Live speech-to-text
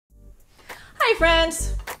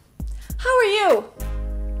friends. How are you?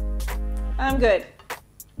 I'm good.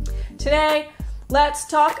 Today, let's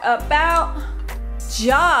talk about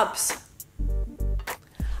jobs.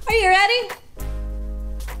 Are you ready?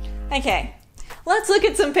 Okay, let's look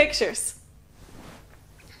at some pictures.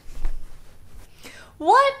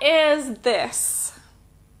 What is this?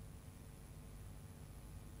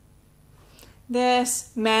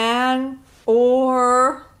 This man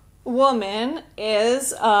or woman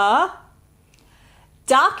is a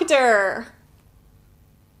doctor.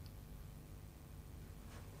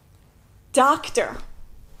 Doctor.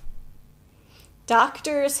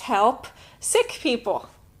 Doctors help sick people.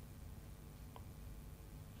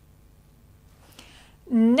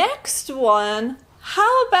 Next one,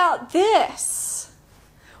 how about this?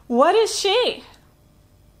 What is she?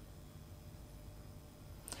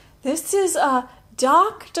 This is a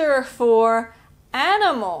doctor for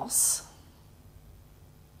animals.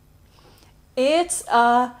 It's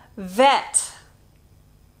a vet.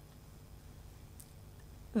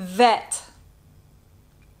 Vet.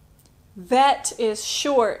 Vet is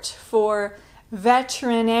short for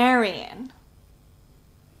veterinarian.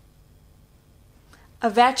 A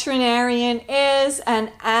veterinarian is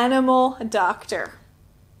an animal doctor.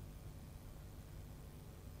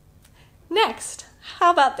 Next,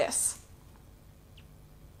 how about this?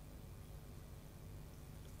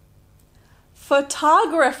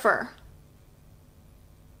 Photographer.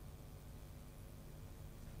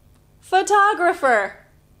 Photographer.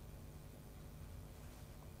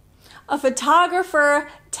 A photographer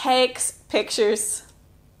takes pictures.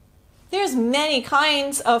 There's many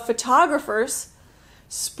kinds of photographers.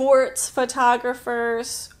 Sports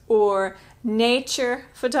photographers or nature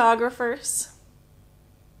photographers.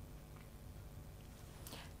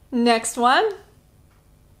 Next one.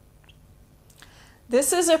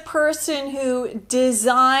 This is a person who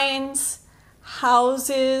designs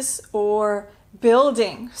houses or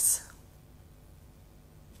buildings.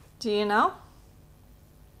 Do you know?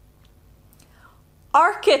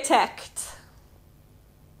 Architect.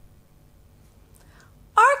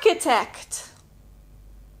 Architect.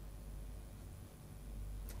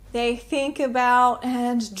 They think about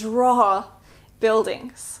and draw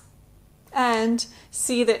buildings and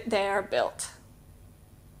see that they are built.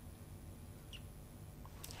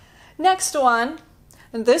 Next one,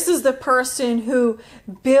 and this is the person who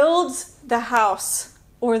builds the house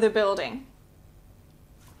or the building.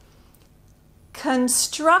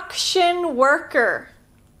 Construction worker.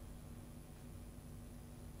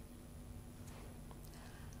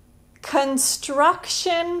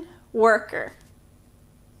 Construction worker.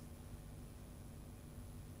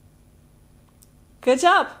 Good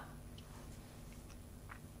job.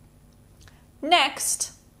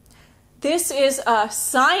 Next, this is a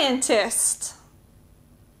scientist.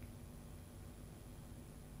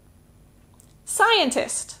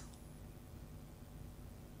 Scientist.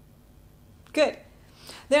 Good.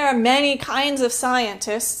 There are many kinds of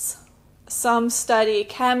scientists. Some study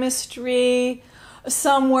chemistry,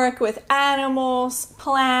 some work with animals,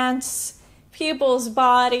 plants, people's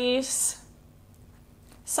bodies.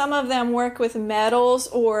 Some of them work with metals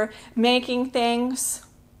or making things.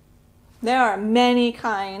 There are many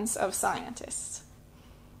kinds of scientists,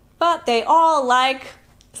 but they all like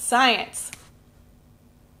science.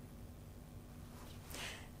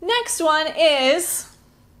 Next one is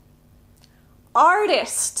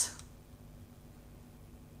artist.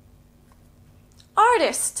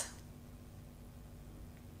 Artist.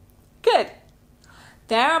 Good.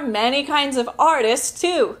 There are many kinds of artists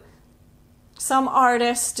too. Some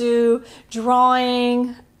artists do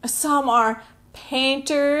drawing, some are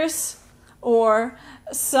painters, or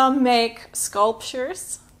some make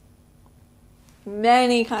sculptures.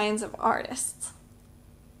 Many kinds of artists.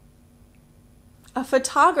 A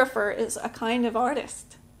photographer is a kind of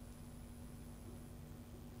artist.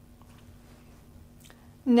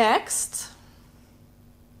 Next,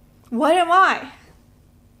 what am I?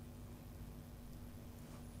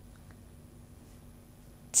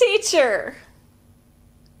 Teacher.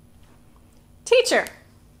 Teacher.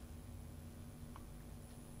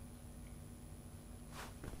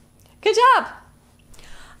 Good job.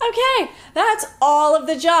 Okay, that's all of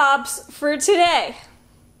the jobs for today.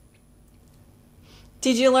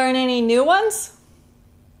 Did you learn any new ones?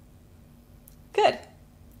 Good.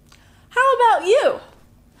 How about you?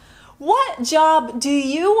 What job do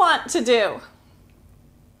you want to do?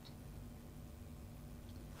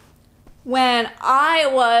 When I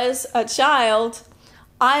was a child,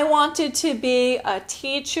 I wanted to be a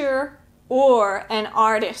teacher or an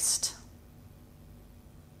artist.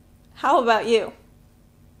 How about you?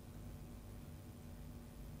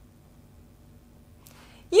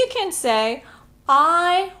 You can say,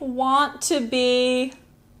 I want to be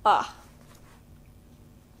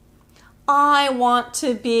I want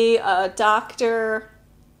to be a doctor.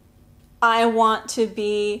 I want to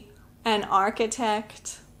be an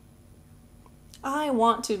architect. I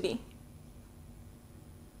want to be.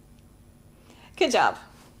 Good job.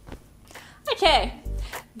 Okay,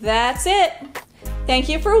 that's it. Thank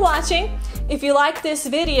you for watching. If you like this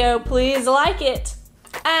video, please like it.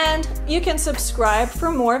 And you can subscribe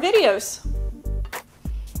for more videos.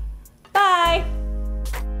 Bye!